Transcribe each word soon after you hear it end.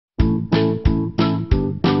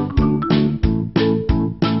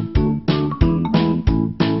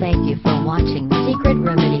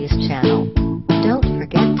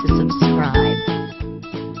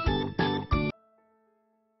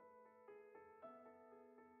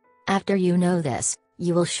After you know this,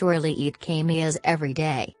 you will surely eat Kamias every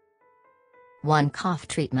day. 1. Cough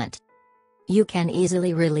treatment. You can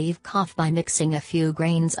easily relieve cough by mixing a few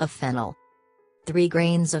grains of fennel, 3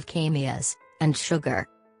 grains of Kamias, and sugar.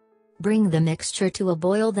 Bring the mixture to a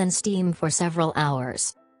boil, then steam for several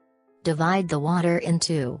hours. Divide the water in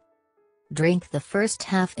 2. Drink the first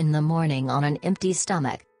half in the morning on an empty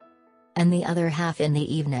stomach, and the other half in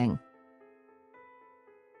the evening.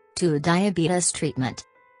 2. Diabetes treatment.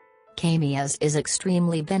 Kamias is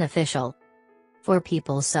extremely beneficial for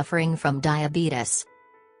people suffering from diabetes.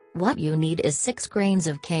 What you need is 6 grains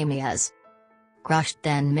of Kamias, crushed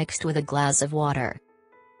then mixed with a glass of water.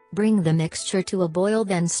 Bring the mixture to a boil,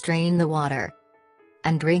 then strain the water,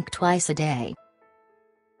 and drink twice a day.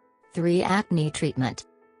 3. Acne treatment.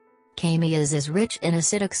 Kamias is rich in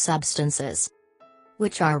acidic substances,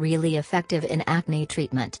 which are really effective in acne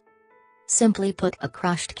treatment. Simply put a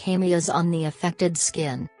crushed Kamias on the affected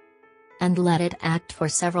skin, and let it act for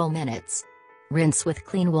several minutes. Rinse with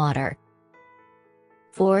clean water.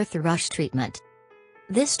 4. Thrush treatment.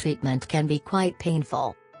 This treatment can be quite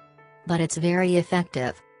painful, but it's very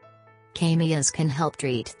effective. Kamias can help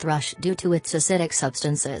treat thrush due to its acidic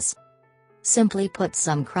substances. Simply put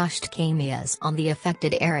some crushed Kamias on the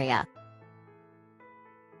affected area.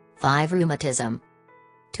 5. Rheumatism.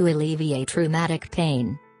 To alleviate rheumatic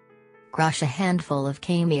pain, crush a handful of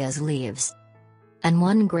Kamias leaves and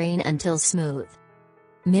 1 grain until smooth.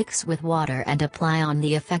 Mix with water and apply on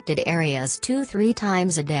the affected areas 2-3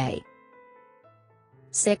 times a day.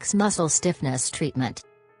 6. Muscle stiffness treatment.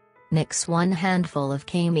 Mix 1 handful of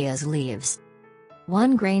Kamias leaves,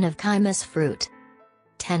 1 grain of Kamias fruit,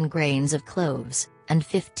 10 grains of cloves, and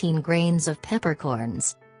 15 grains of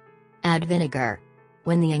peppercorns. Add vinegar.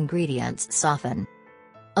 When the ingredients soften,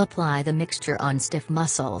 apply the mixture on stiff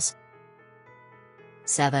muscles.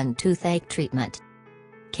 7. Toothache treatment.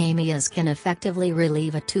 Kamias can effectively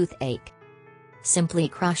relieve a toothache. Simply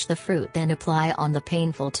crush the fruit, then apply on the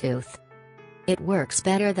painful tooth. It works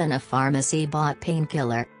better than a pharmacy-bought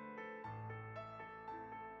painkiller.